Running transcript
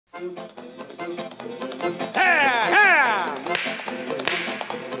Muletrain!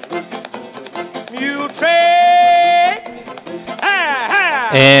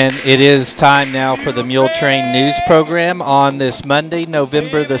 And it is time now for the Muletrain News Program on this Monday,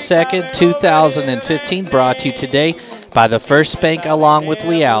 November the 2nd, 2015, brought to you today by the First Bank along with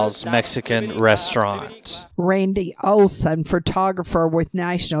Leal's Mexican Restaurant. Randy Olson, photographer with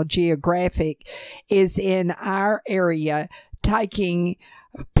National Geographic, is in our area taking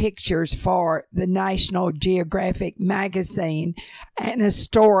pictures for the National Geographic magazine and a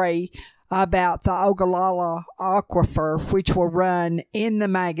story about the Ogallala Aquifer, which will run in the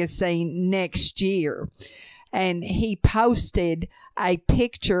magazine next year. And he posted a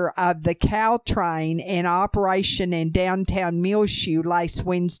picture of the cow train in operation in downtown Muleshoe last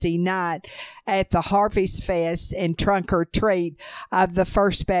Wednesday night at the Harvest Fest and Trunk or Treat of the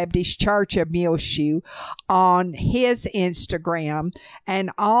First Baptist Church of Muleshoe on his Instagram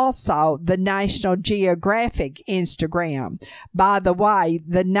and also the National Geographic Instagram. By the way,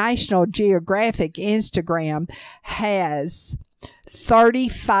 the National Geographic Instagram has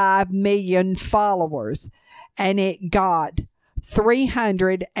 35 million followers, and it got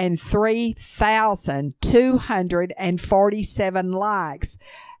 303,247 likes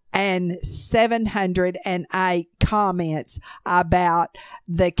and 708 comments about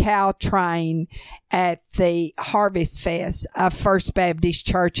the cow train at the Harvest Fest of First Baptist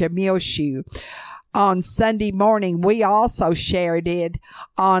Church of Muleshoe. On Sunday morning, we also shared it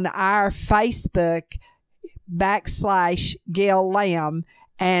on our Facebook /Gil Lamb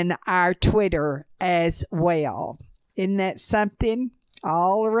and our Twitter as well. Isn't that something?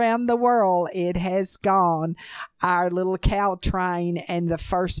 All around the world, it has gone, our little cow train and the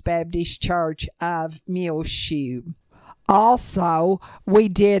First Baptist Church of Muleshoe. Also, we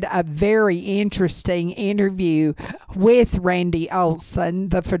did a very interesting interview with Randy Olson,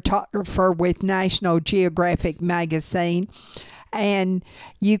 the photographer with National Geographic magazine. And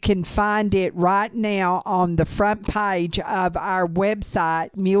you can find it right now on the front page of our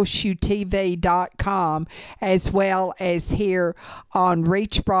website, muleshoetv.com, as well as here on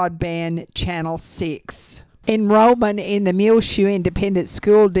Reach Broadband Channel 6. Enrollment in the Muleshoe Independent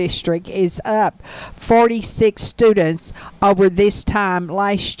School District is up 46 students over this time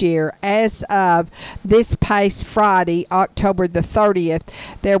last year. As of this past Friday, October the 30th,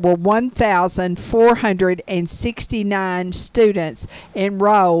 there were 1,469 students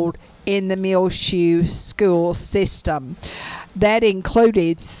enrolled in the Muleshoe school system. That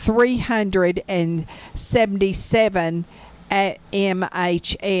included 377 at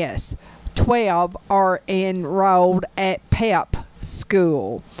MHS. 12 are enrolled at PEP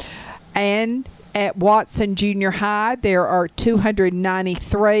school. And at Watson Junior High, there are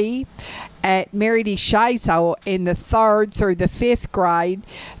 293. At Mary D. Shazo in the 3rd through the 5th grade,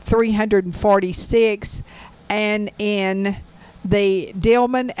 346. And in the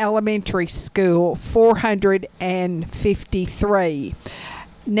Dillman Elementary School, 453.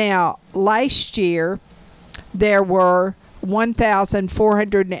 Now, last year, there were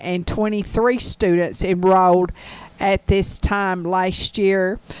 1,423 students enrolled at this time last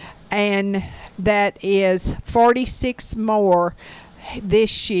year, and that is 46 more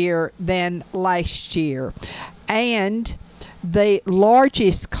this year than last year. And the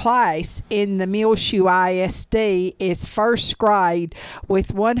largest class in the Muleshoe ISD is first grade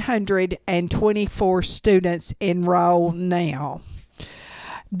with 124 students enrolled now.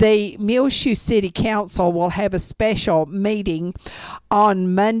 The Muleshoe City Council will have a special meeting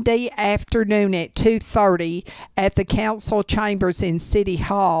on Monday afternoon at 2:30 at the council chambers in City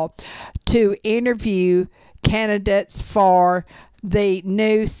Hall to interview candidates for the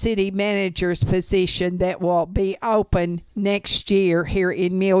new city manager's position that will be open next year here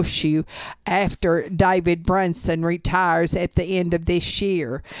in Muleshoe after David Brunson retires at the end of this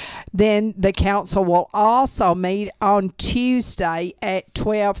year. Then the council will also meet on Tuesday at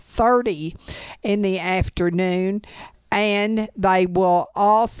 12:30 in the afternoon, and they will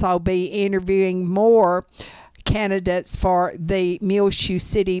also be interviewing more candidates for the Muleshoe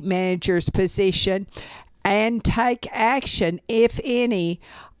city manager's position and take action, if any,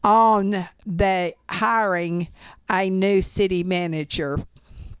 on the hiring a new city manager.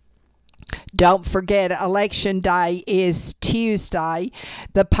 Don't forget, Election Day is Tuesday.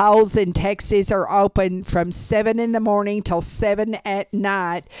 The polls in Texas are open from 7 in the morning till 7 at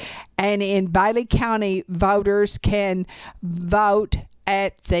night. And in Bailey County, voters can vote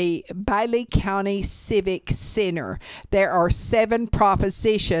at the Bailey County Civic Center. There are 7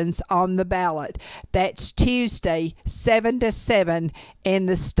 propositions on the ballot. That's Tuesday, 7 to 7 in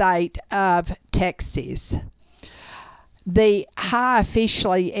the state of Texas. The high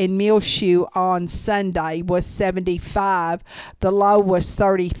officially in Muleshoe on Sunday was 75. The low was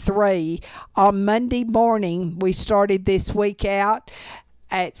 33. On Monday morning, we started this week out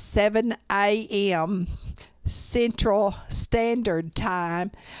at 7 a.m. Central Standard Time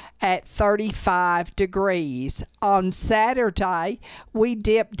at 35 degrees. On Saturday, we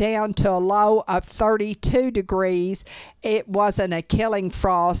dipped down to a low of 32 degrees. It wasn't a killing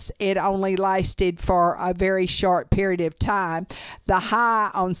frost. It only lasted for a very short period of time. The high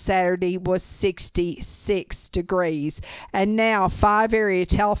on Saturday was 66 degrees. And now, 5 Area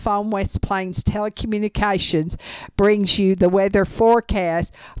Telephone West Plains Telecommunications brings you the weather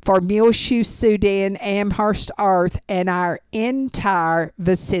forecast for Muleshoe, Sudan, Amherst, Earth, and our entire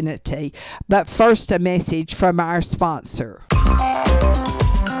vicinity. But first, a message from our sponsor.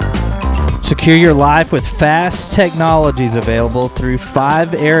 Secure your life with fast technologies available through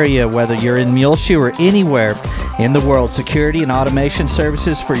 5 Area. Whether you're in Muleshoe or anywhere in the world, security and automation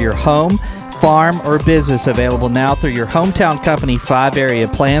services for your home, farm, or business available now through your hometown company, 5 Area.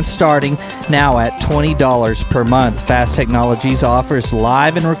 Plans starting now at $20 per month. Fast Technologies offers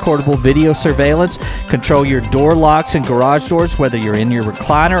live and recordable video surveillance. Control your door locks and garage doors, whether you're in your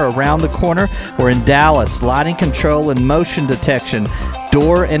recliner around the corner or in Dallas. Lighting control and motion detection.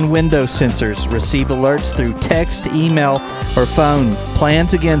 Door and window sensors. Receive alerts through text, email, or phone.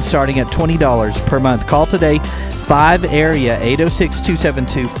 Plans again starting at $20 per month. Call today, 5 Area,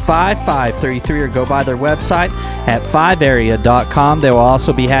 806-272-5533, or go by their website at 5area.com. They will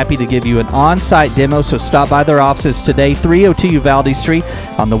also be happy to give you an on-site demo, so stop by their offices today, 302 Uvalde Street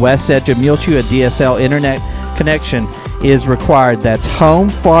on the west edge of Muleshoe. A DSL internet connection is required. That's home,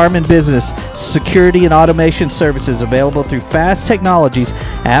 farm, and business security and automation services available through Fast Technologies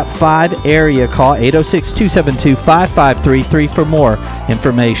at 5 Area. Call 806-272-5533 for more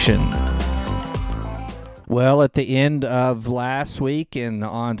information. Well, at the end of last week and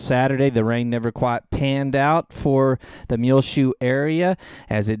on Saturday, the rain never quite panned out for the Muleshoe area,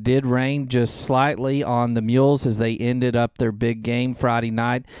 as it did rain just slightly on the Mules as they ended up their big game Friday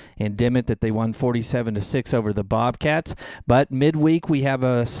night in Dimmitt that they won 47-6 over the Bobcats. But midweek, we have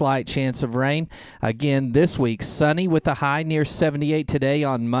a slight chance of rain. Again, this week, sunny with a high near 78 today.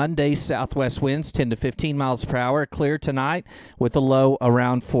 On Monday, southwest winds 10 to 15 miles per hour. Clear tonight with a low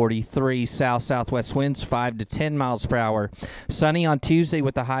around 43. South-southwest winds 5 to 10 miles per hour. Sunny on Tuesday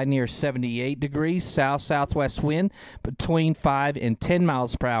with a high near 78 degrees. South-southwest wind between 5 and 10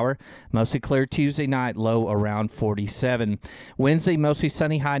 miles per hour. Mostly clear Tuesday night, low around 47. Wednesday, mostly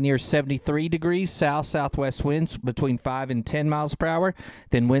sunny, high near 73 degrees. South-southwest winds between 5 and 10 miles per hour.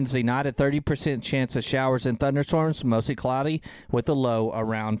 Then Wednesday night, a 30% chance of showers and thunderstorms, mostly cloudy with a low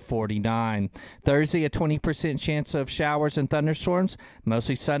around 49. Thursday, a 20% chance of showers and thunderstorms,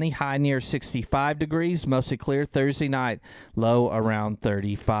 mostly sunny, high near 65 degrees. Mostly clear Thursday night, low around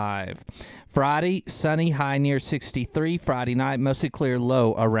 35. Friday, sunny, high near 63. Friday night, mostly clear,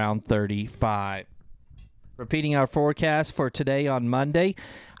 low around 35. Repeating our forecast for today on Monday,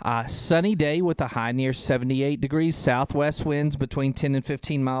 sunny day with a high near 78 degrees. Southwest winds between 10 and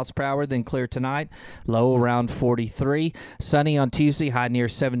 15 miles per hour, then clear tonight, low around 43. Sunny on Tuesday, high near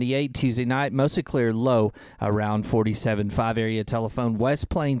 78. Tuesday night, mostly clear, low around 47. 5 Area Telephone West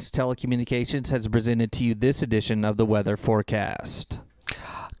Plains Telecommunications has presented to you this edition of the weather forecast.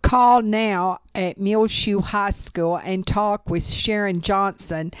 Call now at Muleshoe High School and talk with Sharon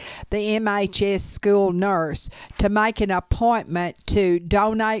Johnson, the MHS school nurse, to make an appointment to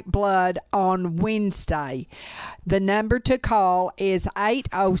donate blood on Wednesday. The number to call is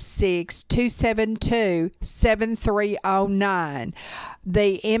 806-272-7309.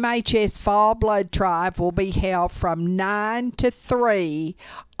 The MHS Fall Blood Drive will be held from 9 to 3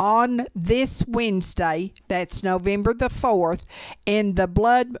 on this Wednesday, that's November the 4th, in the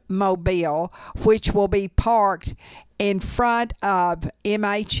Blood Mobile, which will be parked in front of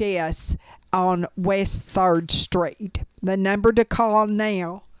MHS on West 3rd Street. The number to call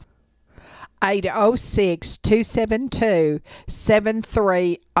now,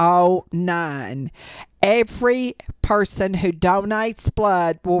 806-272-7309. Every person who donates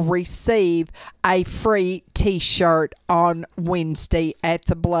blood will receive a free T-shirt on Wednesday at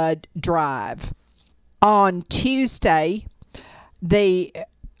the blood drive. On Tuesday, the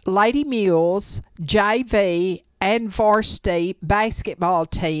Lady Mules, JV, and varsity basketball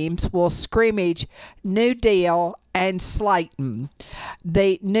teams will scrimmage New Deal and Slayton.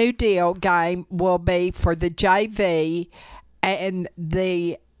 The New Deal game will be for the JV, and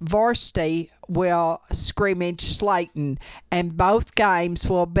the varsity will scrimmage Slayton, and both games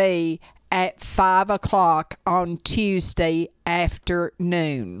will be at 5 o'clock on Tuesday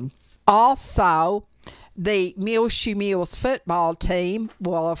afternoon. Also, The Muleshoe Mules football team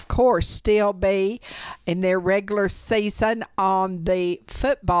will, of course, still be in their regular season on the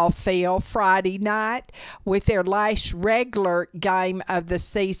football field Friday night with their last regular game of the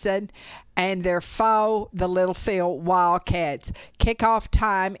season and their foe, the Littlefield Wildcats. Kickoff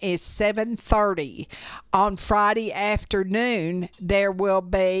time is 7:30. On Friday afternoon, there will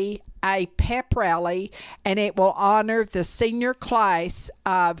be a pep rally, and it will honor the senior class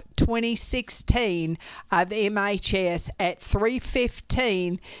of 2016 of MHS at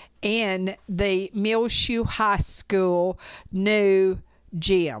 3:15 in the Muleshoe High School new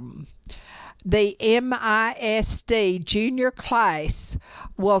gym. The MISD junior class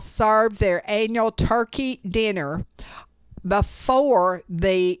will serve their annual turkey dinner before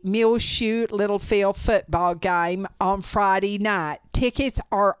the Muleshoe Littlefield football game on Friday night. Tickets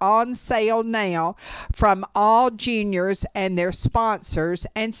are on sale now from all juniors and their sponsors,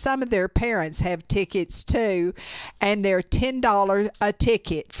 and some of their parents have tickets too, and they're $10 a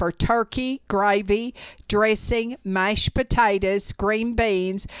ticket for turkey, gravy, dressing, mashed potatoes, green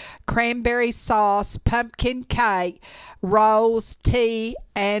beans, cranberry sauce, pumpkin cake, rolls, tea,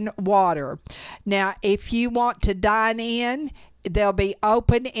 and water. Now, if you want to dine in, they'll be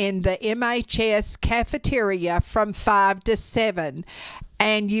open in the MHS cafeteria from 5 to 7.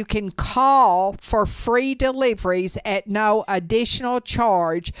 And you can call for free deliveries at no additional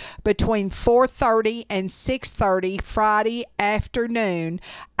charge between 4:30 and 6:30 Friday afternoon,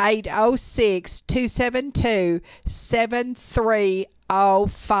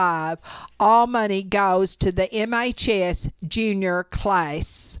 806-272-7305. All money goes to the MHS junior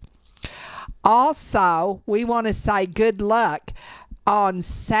class. Also, we want to say good luck on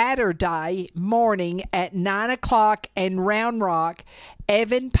Saturday morning at 9 o'clock in Round Rock.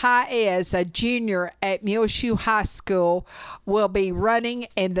 Evan Paez, a junior at Muleshoe High School, will be running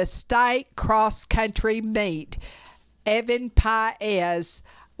in the state cross-country meet. Evan Paez,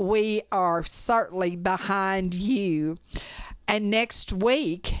 we are certainly behind you. And next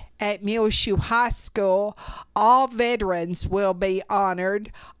week at Muleshoe High School, all veterans will be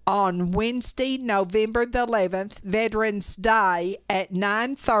honored on Wednesday, November the 11th, Veterans Day, at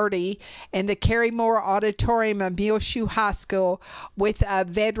 9:30 in the Carrymore Auditorium of Muleshoe High School with a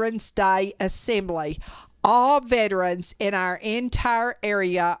Veterans Day assembly. All veterans in our entire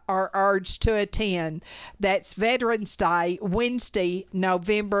area are urged to attend. That's Veterans Day, Wednesday,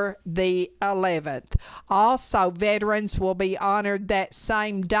 November the 11th. Also, veterans will be honored that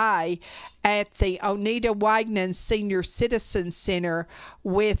same day at the Oneida Wagner Senior Citizen Center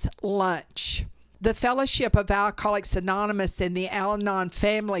with lunch. The Fellowship of Alcoholics Anonymous and the Al-Anon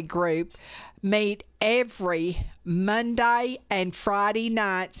Family Group meet every Monday and Friday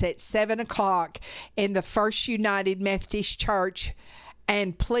nights at 7 o'clock in the First United Methodist Church,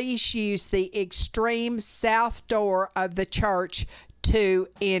 and please use the extreme south door of the church to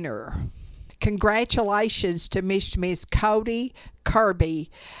enter. Congratulations to Ms. Cody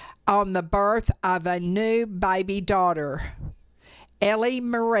Kirby on the birth of a new baby daughter. Ellie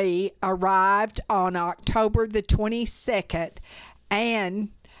Marie arrived on October the 22nd and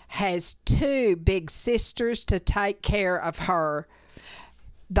has two big sisters to take care of her.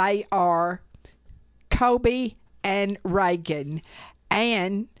 They are Kobe and Reagan.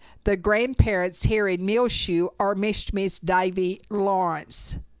 And the grandparents here in Muleshoe are Miss David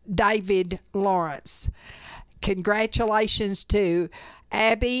Lawrence. Congratulations to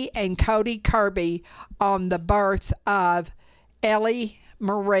Abby and Cody Kirby on the birth of Ellie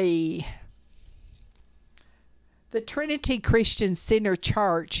Marie. The Trinity Christian Center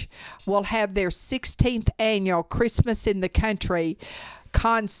Church will have their 16th annual Christmas in the Country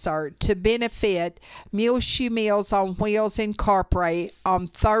concert to benefit Muleshoe Meals on Wheels Incorporated on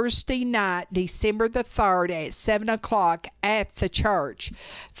Thursday night, December the 3rd at 7 o'clock at the church,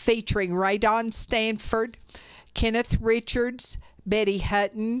 featuring Radon Stanford, Kenneth Richards, Betty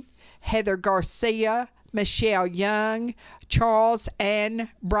Hutton, Heather Garcia, Michelle Young, Charles and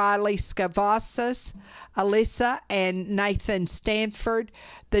Briley Scavasas, Alyssa and Nathan Stanford,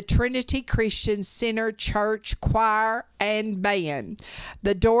 the Trinity Christian Center Church Choir and Band.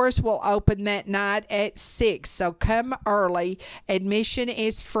 The doors will open that night at 6, so come early. Admission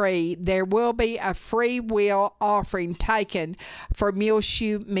is free. There will be a free will offering taken for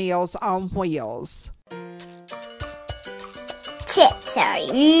Muleshoe Meals on Wheels. Chips are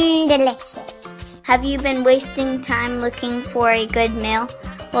delicious. Have you been wasting time looking for a good meal?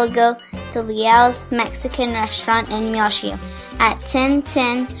 Well, go to Leal's Mexican Restaurant in Muleshoe at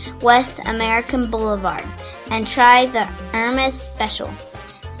 1010 West American Boulevard and try the Irma's Special.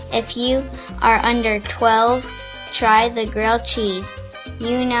 If you are under 12, try the grilled cheese.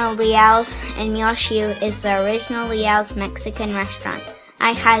 You know Liao's in Yoshu is the original Liao's Mexican restaurant.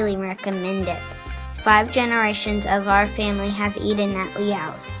 I highly recommend it. 5 generations of our family have eaten at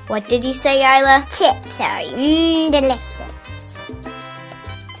Liao's. What did you say, Isla? Chips are delicious.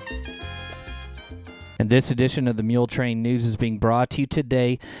 And this edition of the Muletrain News is being brought to you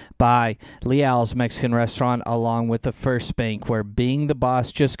today by Liao's Mexican Restaurant, along with the First Bank, where being the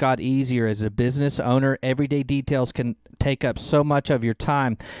boss just got easier. As a business owner, everyday details can take up so much of your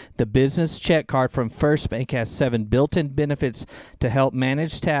time. The business check card from First Bank has 7 built-in benefits to help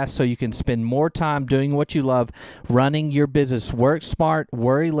manage tasks so you can spend more time doing what you love, running your business. Work smart,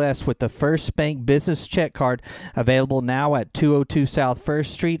 worry less with the First Bank business check card, available now at 202 South 1st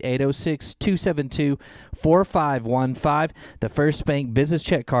Street, 806-272-4515. The First Bank business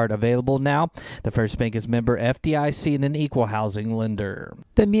check card available now. The First Bank is member FDIC and an equal housing lender.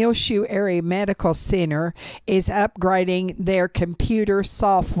 The Muleshoe Area Medical Center is upgrading their computer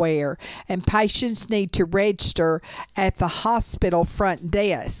software, and patients need to register at the hospital front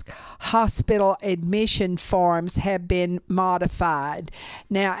desk. Hospital admission forms have been modified.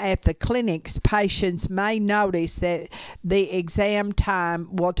 Now, at the clinics, patients may notice that the exam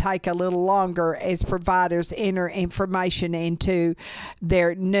time will take a little longer as providers enter information into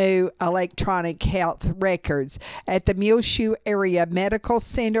their new electronic health records. At the Muleshoe Area Medical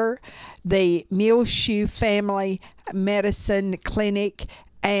Center, the Muleshoe Family Medicine Clinic,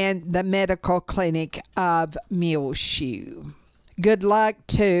 and the Medical Clinic of Muleshoe. Good luck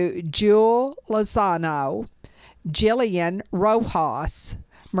to Jewel Lozano, Jillian Rojas,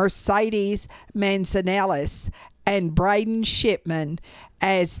 Mercedes Manzanellis, and Braden Shipman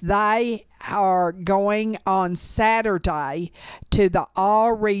as they are going on Saturday to the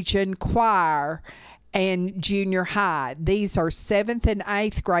All-Region Choir and Junior High. These are 7th and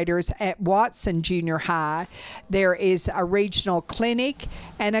 8th graders at Watson Junior High. There is a regional clinic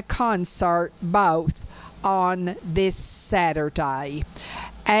and a concert both on this Saturday.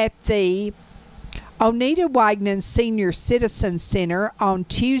 At the Oneida Wagner Senior Citizen Center on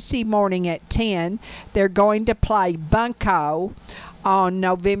Tuesday morning at 10, they're going to play Bunko on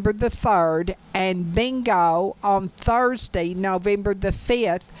November the 3rd and Bingo on Thursday, November the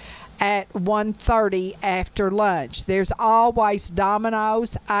 5th at 1:30 after lunch. There's always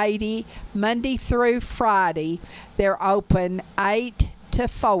Domino's 80 Monday through Friday. They're open 8 to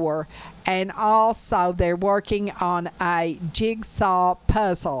 4, and also they're working on a jigsaw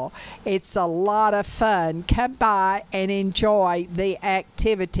puzzle. It's a lot of fun. Come by and enjoy the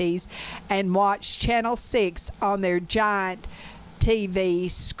activities and watch Channel 6 on their giant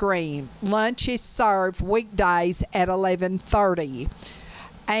TV screen. Lunch is served weekdays at 11:30.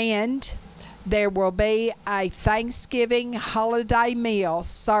 And there will be a Thanksgiving holiday meal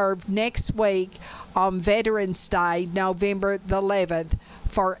served next week on Veterans Day, November the 11th,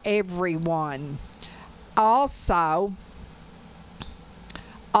 for everyone. Also,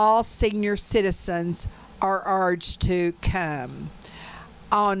 all senior citizens are urged to come.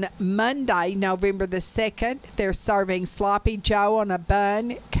 On Monday, November the 2nd, they're serving Sloppy Joe on a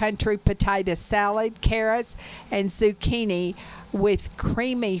bun, country potato salad, carrots, and zucchini with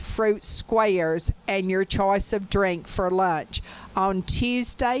creamy fruit squares and your choice of drink for lunch. On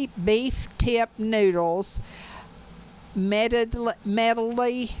Tuesday, beef tip noodles,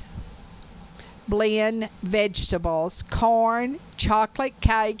 medley blend vegetables, corn, chocolate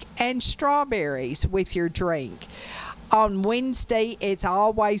cake, and strawberries with your drink. On Wednesday, it's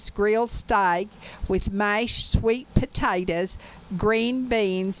always grilled steak with mashed sweet potatoes, green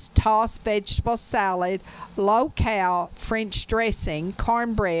beans, tossed vegetable salad, low-cal French dressing,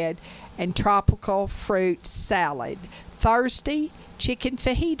 cornbread, and tropical fruit salad. Thursday, chicken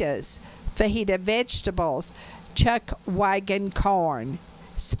fajitas, fajita vegetables, chuck wagon corn,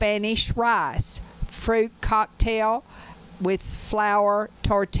 Spanish rice, fruit cocktail with flour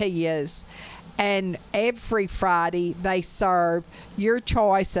tortillas. And every Friday they serve your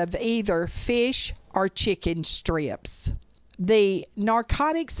choice of either fish or chicken strips. The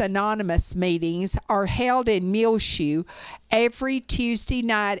Narcotics Anonymous meetings are held in Muleshoe every Tuesday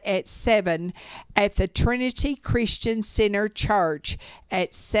night at 7 at the Trinity Christian Center Church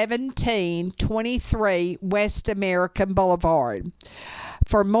at 1723 West American Boulevard.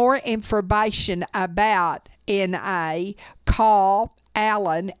 For more information about NA, call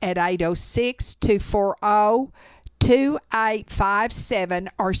Alan at 806-240-2857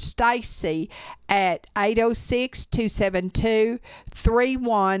 or Stacy at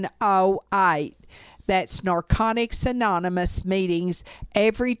 806-272-3108. That's Narcotics Anonymous meetings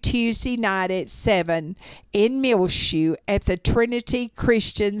every Tuesday night at 7 in Muleshoe at the Trinity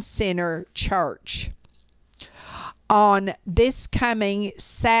Christian Center Church. On this coming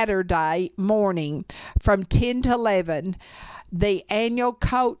Saturday morning from 10 to 11, the annual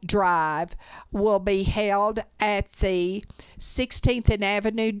coat drive will be held at the 16th and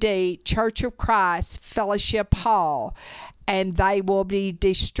Avenue D Church of Christ Fellowship Hall, and they will be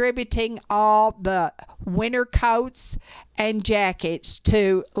distributing all the winter coats and jackets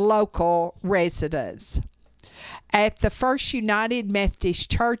to local residents. At the First United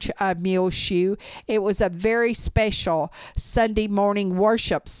Methodist Church of Muleshoe, it was a very special Sunday morning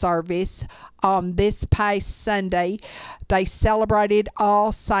worship service on this past Sunday. They celebrated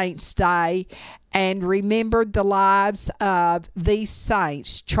All Saints' Day and remembered the lives of these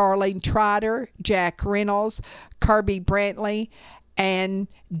saints: Charlene Trotter, Jack Reynolds, Kirby Brantley, and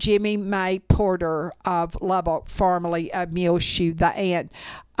Jimmy May Porter of Lubbock, formerly of Muleshoe, the aunt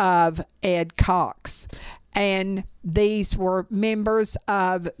of Ed Cox. And these were members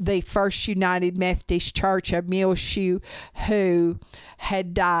of the First United Methodist Church of Muleshoe who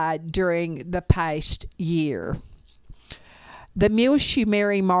had died during the past year. The Muleshoe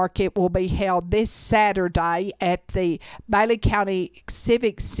Mary Market will be held this Saturday at the Bailey County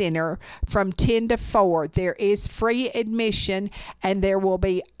Civic Center from 10 to 4. There is free admission, and there will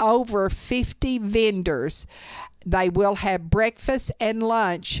be over 50 vendors. They will have breakfast and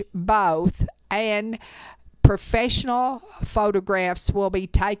lunch both, and professional photographs will be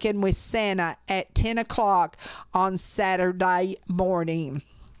taken with Santa at 10 o'clock on Saturday morning.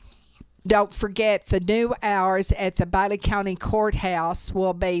 Don't forget, the new hours at the Bailey County Courthouse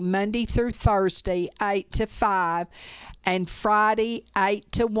will be Monday through Thursday, 8 to 5, and Friday,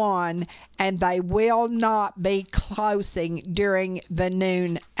 8 to 1, and they will not be closing during the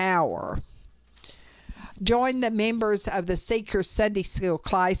noon hour. Join the members of the Seeker Sunday School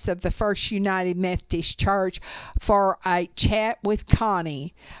class of the First United Methodist Church for a chat with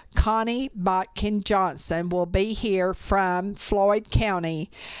Connie. Connie Botkin Johnson will be here from Floyd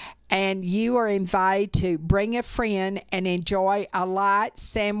County, and you are invited to bring a friend and enjoy a light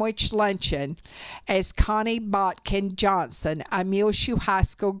sandwich luncheon as Connie Botkin Johnson, a Muleshoe High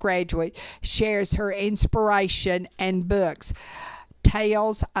School graduate, shares her inspiration and books,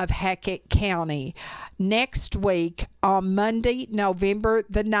 Tales of Hackett County. Next week, on Monday, November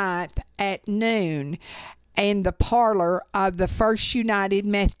the 9th at noon, in the parlor of the First United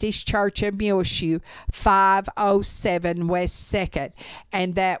Methodist Church of Muleshoe, 507 West 2nd,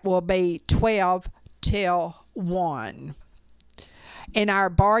 and that will be 12 till 1. In our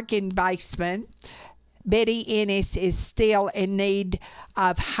bargain basement, Betty Ennis is still in need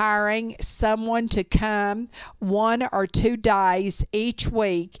of hiring someone to come 1 or 2 days each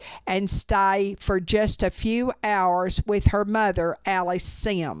week and stay for just a few hours with her mother, Alice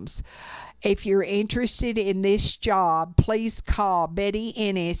Sims. If you're interested in this job, please call Betty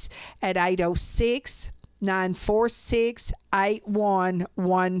Ennis at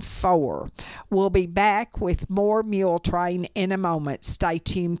 806-946-8114. We'll be back with more Muletrain in a moment. Stay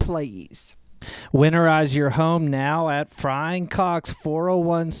tuned, please. Winterize your home now at Frying Cox,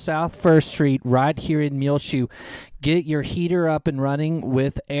 401 South 1st Street, right here in Muleshoe. Get your heater up and running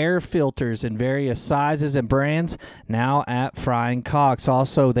with air filters in various sizes and brands now at Frying Cox.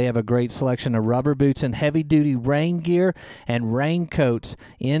 Also, they have a great selection of rubber boots and heavy-duty rain gear and raincoats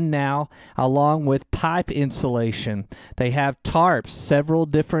in now, along with pipe insulation. They have tarps, several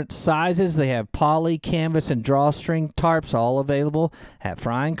different sizes. They have poly, canvas, and drawstring tarps, all available at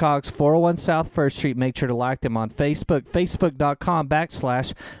Frying Cox, 401 South 1st Street. Make sure to like them on Facebook,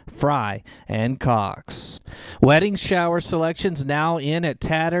 facebook.com/Fry and Cox. Wedding shower selections now in at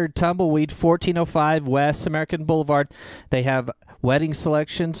Tattered Tumbleweed, 1405 West American Boulevard. They have wedding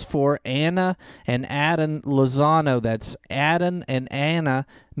selections for Anna and Adam Lozano. That's Adam and Anna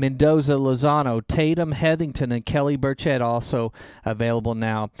Mendoza Lozano. Tatum Heathington and Kelly Burchett also available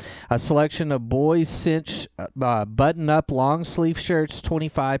now. A selection of boys cinch button-up long sleeve shirts,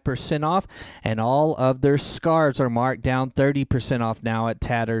 25% off, and all of their scarves are marked down 30% off now at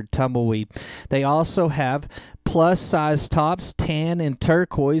Tattered Tumbleweed. They also have plus-size tops, tan and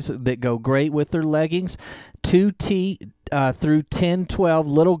turquoise, that go great with their leggings. 2T through 10-12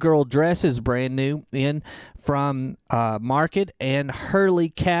 little girl dresses, brand new in from Market, and Hurley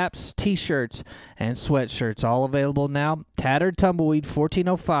caps, t-shirts, and sweatshirts, all available now. Tattered Tumbleweed,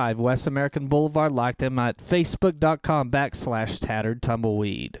 1405 West American Boulevard. Like them at facebook.com/Tattered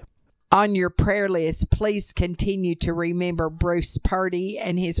Tumbleweed. On your prayer list, please continue to remember Bruce Purdy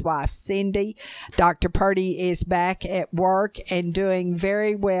and his wife Cindy. Dr. Purdy is back at work and doing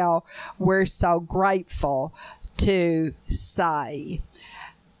very well. We're so grateful to say.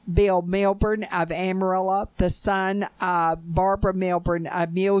 Bill Milburn of Amarillo, the son of Barbara Milburn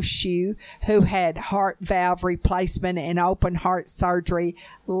of Muleshoe, who had heart valve replacement and open heart surgery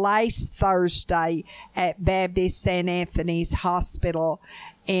last Thursday at Baptist St. Anthony's Hospital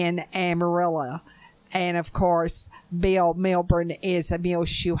in Amarillo. And, of course, Bill Milburn is a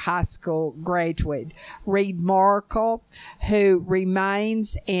Muleshoe High School graduate. Reed Markle, who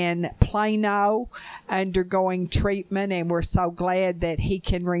remains in Plano undergoing treatment, and we're so glad that he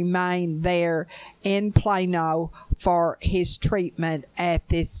can remain there in Plano for his treatment at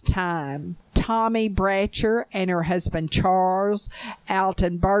this time. Tommy Bratcher and her husband Charles,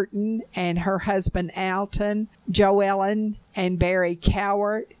 Alton Burton and her husband Alton, Joellen and Barry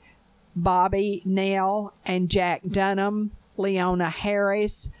Cowart, Bobby Nell and Jack Dunham, Leona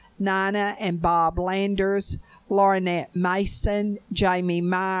Harris, Nina and Bob Landers, Laurinette Mason, Jamie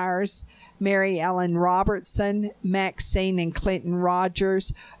Myers, Mary Ellen Robertson, Maxine and Clinton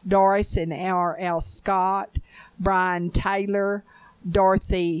Rogers, Doris and R.L. Scott, Brian Taylor,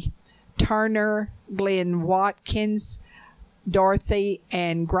 Dorothy Turner, Glenn Watkins, Dorothy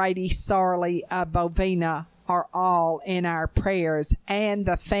and Grady Sarley of Bovina are all in our prayers, and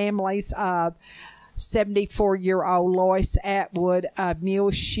the families of 74-year-old Lois Atwood of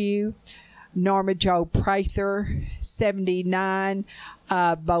Muleshoe, Norma Jo Prather, 79,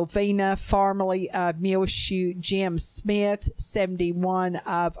 of Bovina, formerly of Muleshoe, Jim Smith, 71,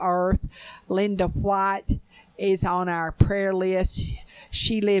 of Earth. Linda White is on our prayer list.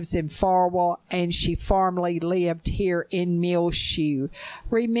 She lives in Farwell, and she formerly lived here in Muleshoe.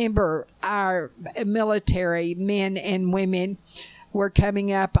 Remember, our military men and women were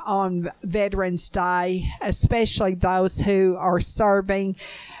coming up on Veterans Day, especially those who are serving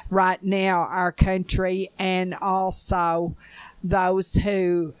right now our country, and also those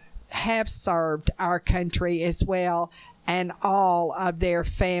who have served our country as well, and all of their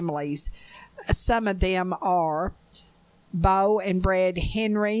families. Some of them are Bo and Brad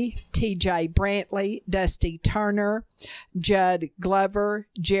Henry, T.J. Brantley, Dusty Turner, Judd Glover,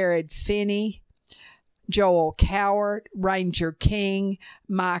 Jared Finney, Joel Cowart, Ranger King,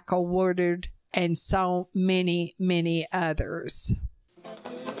 Michael Woodard, and so many, many others.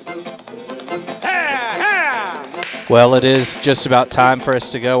 Well, it is just about time for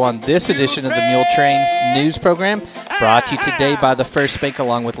us to go on this edition of the Muletrain News Program, brought to you today by the First Bank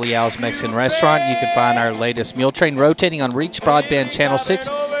along with Leal's Mexican Restaurant. You can find our latest Muletrain rotating on Reach Broadband Channel 6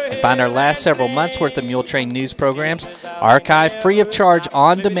 and find our last several months' worth of Muletrain news programs archived free of charge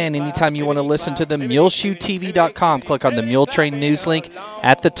on demand anytime you want to listen to them. MuleshoeTV.com. Click on the Muletrain News link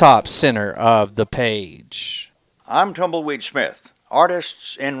at the top center of the page. I'm Tumbleweed Smith,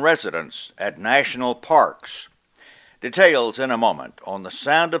 artists in residence at national parks. Details in a moment on the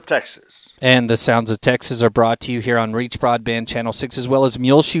Sound of Texas. And the Sounds of Texas are brought to you here on Reach Broadband Channel 6 as well as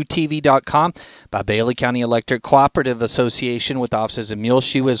MuleshoeTV.com by Bailey County Electric Cooperative Association with offices in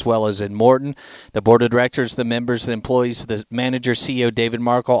Muleshoe as well as in Morton. The board of directors, the members, the employees, the manager, CEO David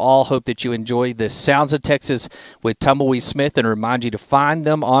Markle all hope that you enjoy the Sounds of Texas with Tumbleweed Smith and remind you to find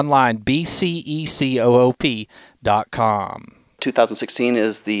them online, bcecoop.com. 2016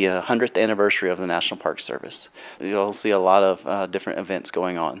 is the 100th anniversary of the National Park Service. You'll see a lot of different events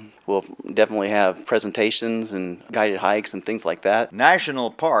going on. We'll definitely have presentations and guided hikes and things like that. National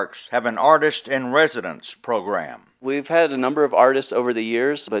parks have an artist in residence program. We've had a number of artists over the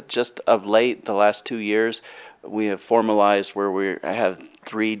years, but just of late, the last 2 years, we have formalized where we have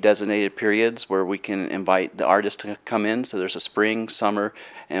 3 designated periods where we can invite the artists to come in. So there's a spring, summer,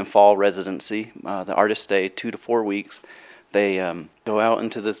 and fall residency. The artists stay 2 to 4 weeks. They go out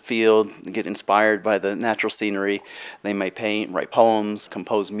into the field, get inspired by the natural scenery. They may paint, write poems,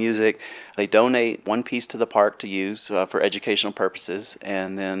 compose music. They donate one piece to the park to use for educational purposes,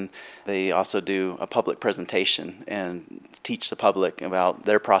 and then they also do a public presentation and teach the public about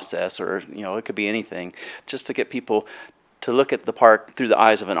their process, or it could be anything, just to get people to look at the park through the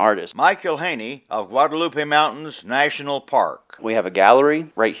eyes of an artist. Mike Ilhaney of Guadalupe Mountains National Park. We have a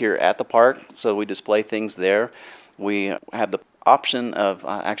gallery right here at the park, so we display things there. We have the option of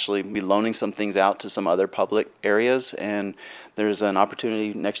actually be loaning some things out to some other public areas, and there's an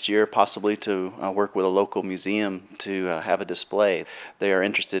opportunity next year possibly to work with a local museum to have a display. They are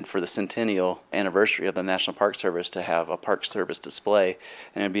interested for the centennial anniversary of the National Park Service to have a Park Service display,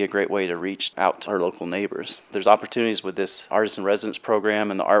 and it'd be a great way to reach out to our local neighbors. There's opportunities with this Artist in Residence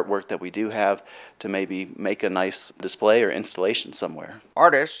program and the artwork that we do have to maybe make a nice display or installation somewhere.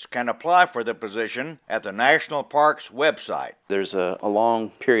 Artists can apply for the position at the National Parks website. There's a long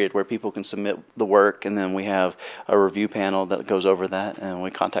period where people can submit the work, and then we have a review panel that goes over that, and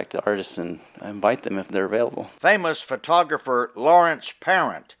we contact the artists and invite them if they're available. Famous photographer Lawrence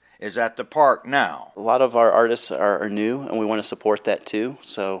Parent is at the park now. A lot of our artists are new, and we want to support that too.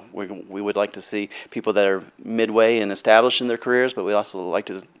 So we would like to see people that are midway and established in their careers, but we also like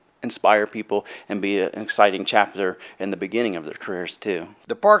to inspire people and be an exciting chapter in the beginning of their careers too.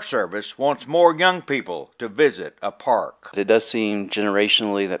 The Park Service wants more young people to visit a park. It does seem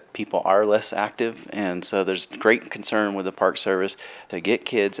generationally that people are less active, and so there's great concern with the Park Service to get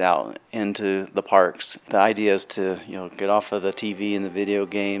kids out into the parks. The idea is to get off of the TV and the video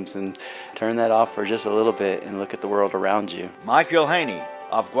games and turn that off for just a little bit and look at the world around you. Mike Ilhaney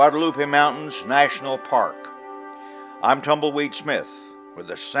of Guadalupe Mountains National Park. I'm Tumbleweed Smith with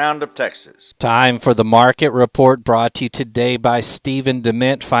the Sound of Texas. Time for the market report, brought to you today by Stephen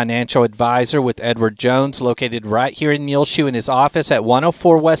Dement, financial advisor with Edward Jones, located right here in Muleshoe in his office at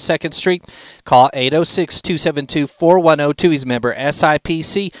 104 West 2nd Street. Call 806-272-4102. He's a member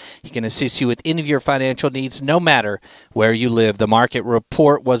SIPC. He can assist you with any of your financial needs, no matter where you live. The market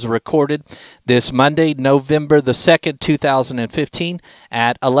report was recorded this Monday, November the 2nd, 2015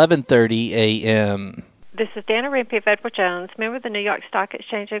 at 11:30 a.m. This is Dana Rimpey of Edward Jones, member of the New York Stock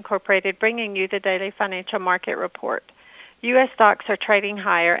Exchange Incorporated, bringing you the daily financial market report. U.S. stocks are trading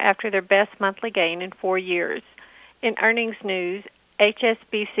higher after their best monthly gain in 4 years. In earnings news,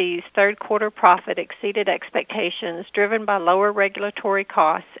 HSBC's third quarter profit exceeded expectations, driven by lower regulatory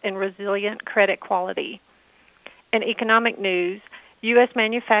costs and resilient credit quality. In economic news, U.S.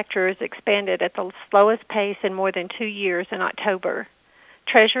 manufacturers expanded at the slowest pace in more than 2 years in October.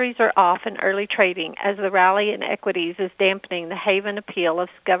 Treasuries are off in early trading as the rally in equities is dampening the haven appeal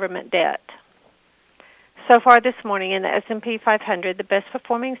of government debt. So far this morning in the S&P 500, the best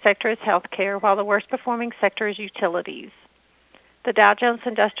performing sector is healthcare, while the worst performing sector is utilities. The Dow Jones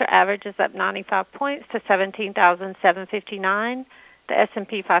Industrial Average is up 95 points to 17,759. The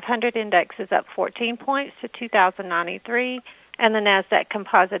S&P 500 Index is up 14 points to 2,093, and the NASDAQ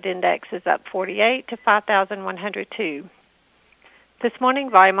Composite Index is up 48 to 5,102. This morning,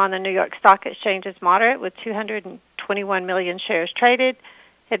 volume on the New York Stock Exchange is moderate, with 221 million shares traded.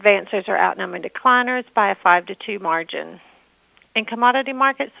 Advancers are outnumbering decliners by a 5-2 margin. In commodity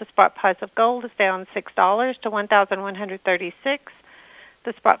markets, the spot price of gold is down $6 to $1,136.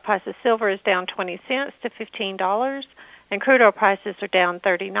 The spot price of silver is down 20 cents to $15, and crude oil prices are down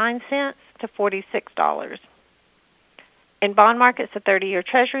 39 cents to $46. In bond markets, the 30-year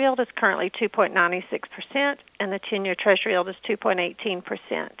Treasury yield is currently 2.96%, and the 10-year Treasury yield is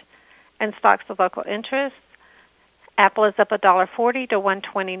 2.18%. In stocks of local interest, Apple is up $1.40 to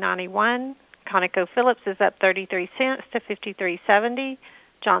 $120.91. ConocoPhillips is up 33 cents to $53.70.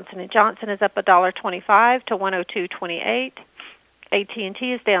 Johnson & Johnson is up $1.25 to $102.28.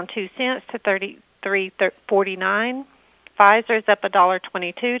 AT&T is down 2 cents to $33.49. Pfizer is up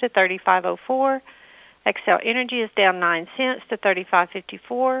 $1.22 to $35.04. Xcel Energy is down 9 cents to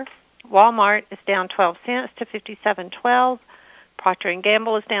 $35.54. Walmart is down 12 cents to $57.12. Procter &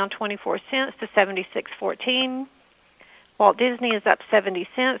 Gamble is down 24 cents to $76.14. Walt Disney is up 70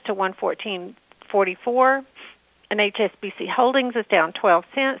 cents to $114.44. And HSBC Holdings is down 12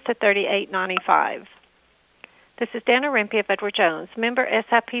 cents to $38.95. This is Dana Rimpey of Edward Jones, member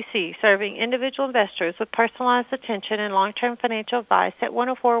SIPC, serving individual investors with personalized attention and long-term financial advice at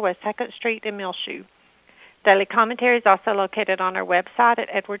 104 West 2nd Street in Muleshoe. Daily commentary is also located on our website at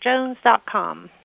edwardjones.com.